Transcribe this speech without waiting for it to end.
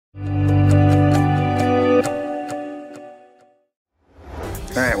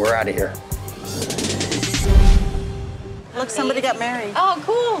out of here. Look, somebody got married. Oh,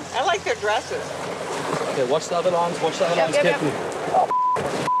 cool. I like their dresses. Okay, watch the other lines, carefully.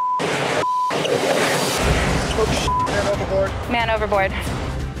 Man overboard. Man overboard.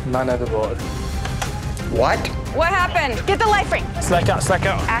 Man overboard. What? What happened? Get the life ring. Slack out, slack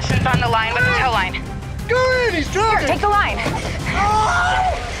out. Ashton's on the line with the tow line. Go in, he's driving. Take the line.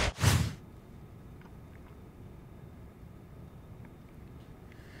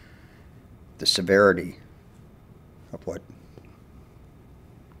 The severity of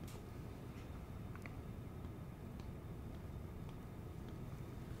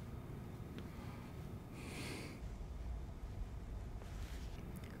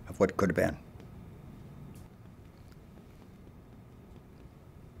what could have been.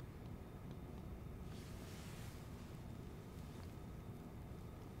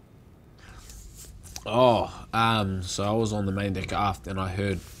 So I was on the main deck aft and I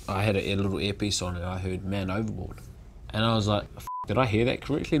had a little earpiece on and I heard Man Overboard. And I was like, did I hear that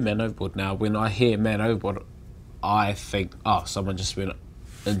correctly? Man Overboard. Now, when I hear Man Overboard, I think, oh, someone just went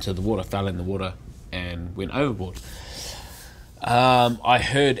into the water, fell in the water and went overboard. I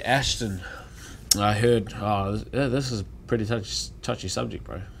heard Ashton. I heard, this is a pretty touchy subject,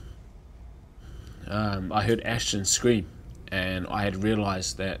 bro. I heard Ashton scream and I had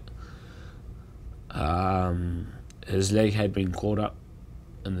realised that his leg had been caught up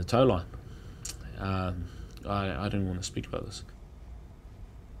in the tow line. I didn't want to speak about this.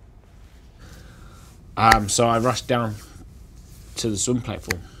 So I rushed down to the swim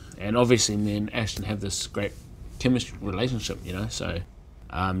platform, and obviously me and Ashton have this great chemistry relationship, you know. So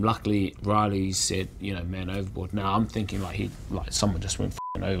luckily Riley said, you know, man overboard. Now I'm thinking like someone just went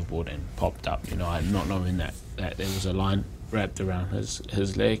overboard and popped up, you know, not knowing that there was a line wrapped around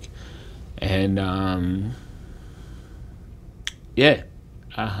his leg. And yeah,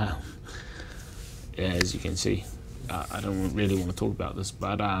 as you can see, I don't really want to talk about this,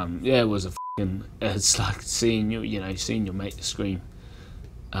 but yeah, it was it's like seeing your mate scream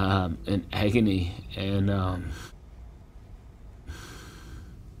in agony, and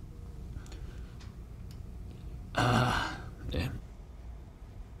yeah.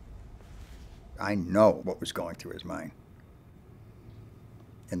 I know what was going through his mind.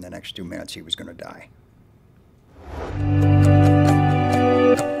 In the next 2 minutes, he was going to die.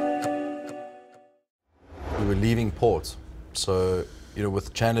 We were leaving port, so you know,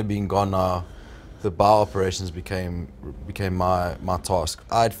 with Chandler being gone now, the bar operations became my task.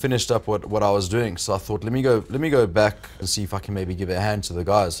 I had finished up what I was doing, so I thought, let me go back and see if I can maybe give a hand to the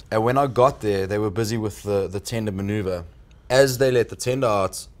guys. And when I got there, they were busy with the tender maneuver. As they let the tender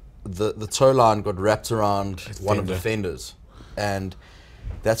out, the tow line got wrapped around one of the fenders, and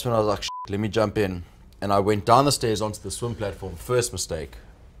that's when I was like, let me jump in. And I went down the stairs onto the swim platform, first mistake,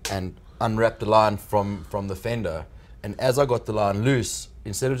 and unwrapped the line from the fender. And as I got the line loose,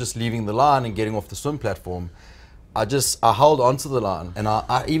 instead of just leaving the line and getting off the swim platform, I held onto the line. And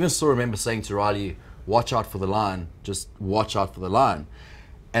I even still remember saying to Riley, watch out for the line, just watch out for the line.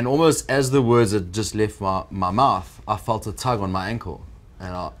 And almost as the words had just left my mouth, I felt a tug on my ankle.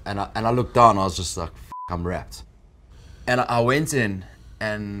 And I looked down, I was just like, I'm wrapped. And I went in,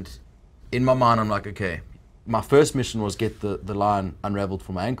 and in my mind, I'm like, okay, my first mission was get the line unraveled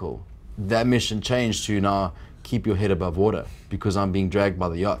from my ankle. That mission changed to now keep your head above water, because I'm being dragged by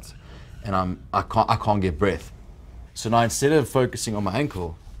the yacht and I can't get breath. So now instead of focusing on my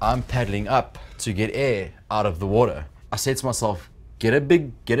ankle, I'm paddling up to get air out of the water. I said to myself, get a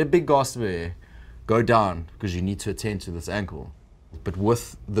big gasp of air, go down, because you need to attend to this ankle. But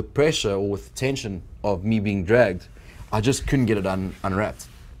with the pressure or with the tension of me being dragged, I just couldn't get it unwrapped.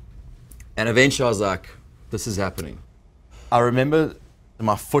 And eventually I was like, this is happening. I remember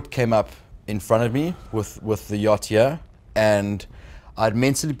my foot came up in front of me with the yacht here, and I'd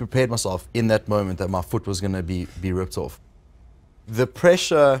mentally prepared myself in that moment that my foot was going to be ripped off. The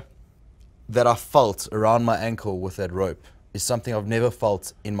pressure that I felt around my ankle with that rope is something I've never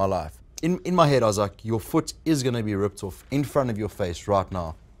felt in my life. In my head, I was like, your foot is going to be ripped off in front of your face right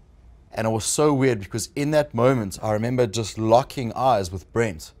now. And it was so weird, because in that moment, I remember just locking eyes with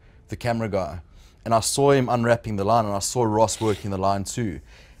Brent, the camera guy. And I saw him unwrapping the line, and I saw Ross working the line too.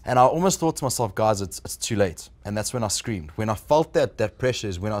 And I almost thought to myself, guys, it's too late. And that's when I screamed. When I felt that pressure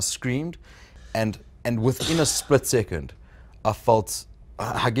is when I screamed. And within a split second, I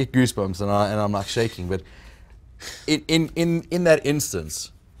get goosebumps, and I'm like shaking. But in that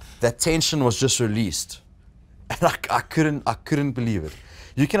instance, that tension was just released. And I couldn't believe it.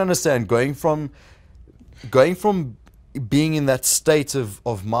 You can understand going from being in that state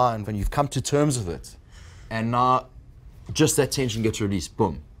of mind when you've come to terms with it, and now just that tension gets released,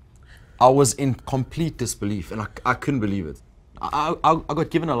 boom. I was in complete disbelief, and I couldn't believe it. I got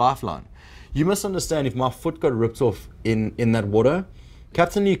given a lifeline. You must understand, if my foot got ripped off in that water,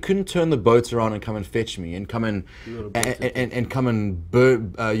 Captain Lee couldn't turn the boat around and come and fetch me and come and come and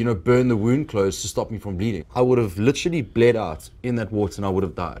burn the wound closed to stop me from bleeding. I would have literally bled out in that water and I would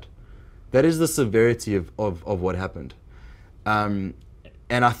have died. That is the severity of what happened. And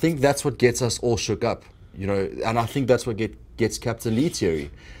I think that's what gets us all shook up, and I think that's what gets Captain Lee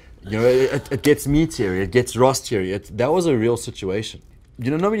teary. It gets me teary, it gets Ross teary. That was a real situation.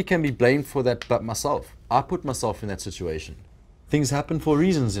 Nobody can be blamed for that but myself. I put myself in that situation. Things happen for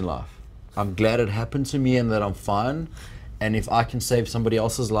reasons in life. I'm glad it happened to me and that I'm fine. And if I can save somebody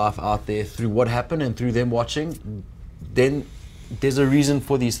else's life out there through what happened and through them watching, then there's a reason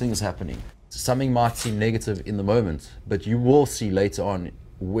for these things happening. Something might seem negative in the moment, but you will see later on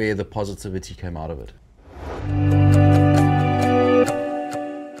where the positivity came out of it.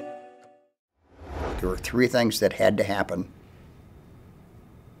 There were 3 things that had to happen.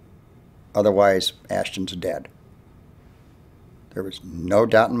 Otherwise, Ashton's dead. There was no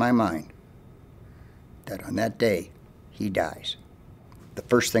doubt in my mind that on that day, he dies. The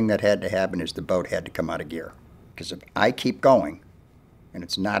first thing that had to happen is the boat had to come out of gear. Because if I keep going and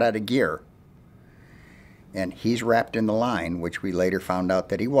it's not out of gear, and he's wrapped in the line, which we later found out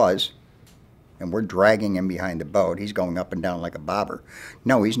that he was, and we're dragging him behind the boat, he's going up and down like a bobber.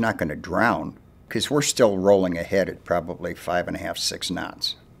 No, he's not going to drown, because we're still rolling ahead at probably 5.5, 6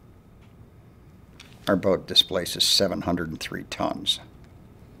 knots. Our boat displaces 703 tons.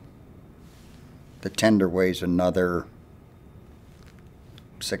 The tender weighs another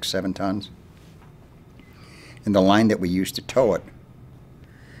 6, 7 tons. And the line that we use to tow it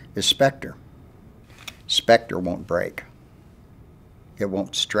is Spectre. Spectre won't break. It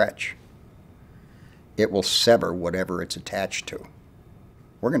won't stretch. It will sever whatever it's attached to.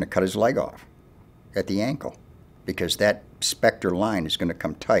 We're going to cut his leg off at the ankle because that Spectre line is going to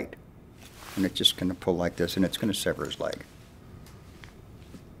come tight. And it's just going to pull like this, and it's going to sever his leg.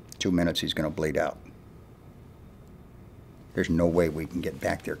 2 minutes, he's going to bleed out. There's no way we can get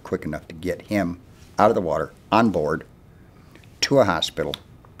back there quick enough to get him out of the water, on board, to a hospital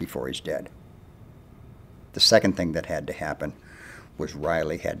before he's dead. The second thing that had to happen was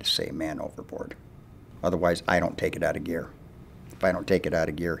Riley had to say, "Man overboard." Otherwise, I don't take it out of gear. If I don't take it out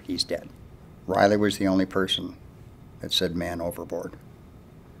of gear, he's dead. Riley was the only person that said, "Man overboard."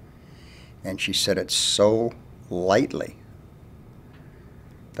 And she said it so lightly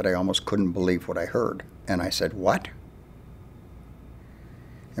that I almost couldn't believe what I heard. And I said, "What?"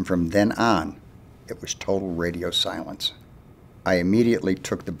 And from then on, it was total radio silence. I immediately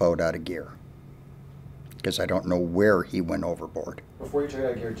took the boat out of gear because I don't know where he went overboard. Before you took it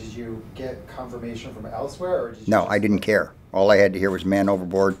out of gear, did you get confirmation from elsewhere? Or did you No, I didn't care. All I had to hear was "Man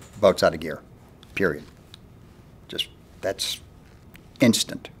overboard, boat's out of gear." Period. Just, that's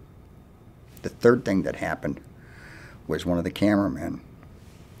instant. The third thing that happened was one of the cameramen,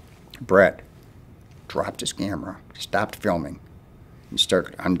 Brett, dropped his camera, stopped filming, and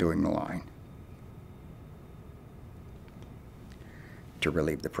started undoing the line to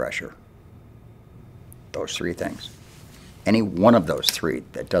relieve the pressure. Those 3 things. Any one of those 3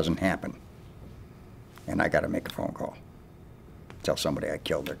 that doesn't happen, and I got to make a phone call. Tell somebody I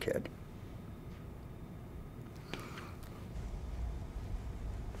killed their kid.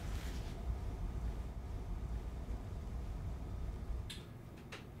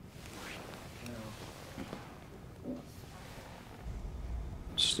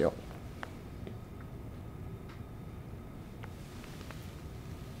 Still.